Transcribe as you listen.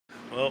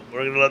Well,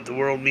 we're gonna let the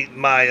world meet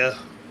Maya.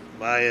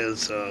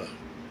 Maya's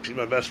she's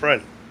my best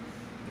friend.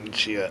 And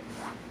she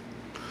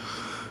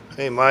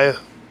hey Maya,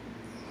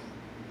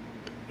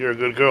 you're a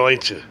good girl,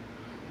 ain't you?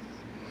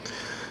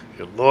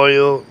 You're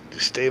loyal. You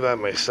stay by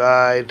my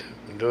side.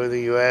 The only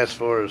thing you ask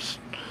for is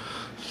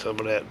some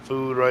of that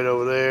food right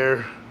over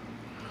there,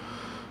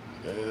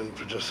 and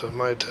for just some of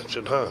my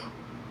attention, huh?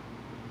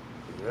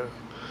 Yeah.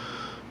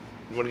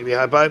 You want to give me a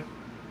high five?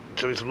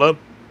 Show me some love,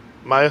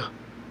 Maya.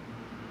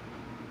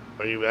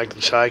 Are you acting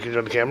shy because you're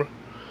on the camera?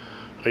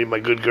 Are you my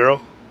good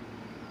girl,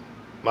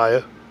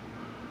 Maya?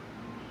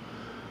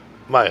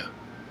 Maya,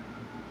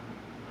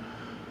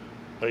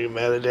 are you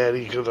mad at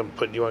Daddy because I'm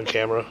putting you on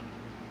camera?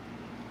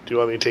 Do you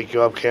want me to take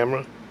you off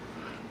camera?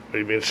 Are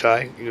you being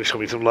shy? You gonna show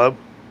me some love?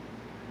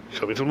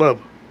 Show me some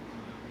love.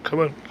 Come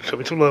on, show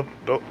me some love.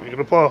 Don't, you're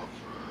gonna fall.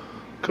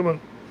 Come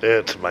on.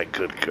 That's my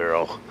good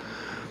girl.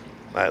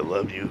 I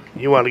love you.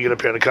 You want to get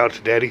up here on the couch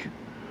with Daddy?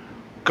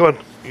 Come on.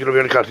 You get over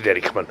here on the couch with Daddy.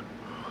 Come on.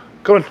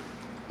 Come on.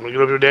 Want to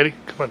get over here with Daddy?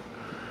 Come on.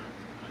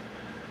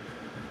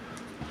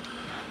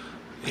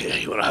 Yeah,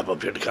 you want to hop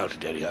up here on the couch with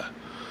Daddy, huh?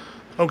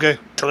 Okay.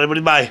 Tell everybody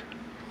bye.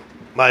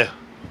 Maya.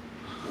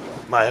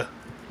 Maya.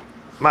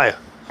 Maya.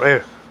 Right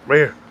here. Right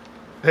here.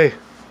 Hey.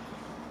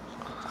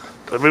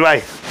 Tell everybody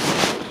bye.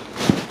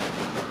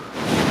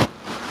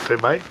 Say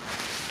bye.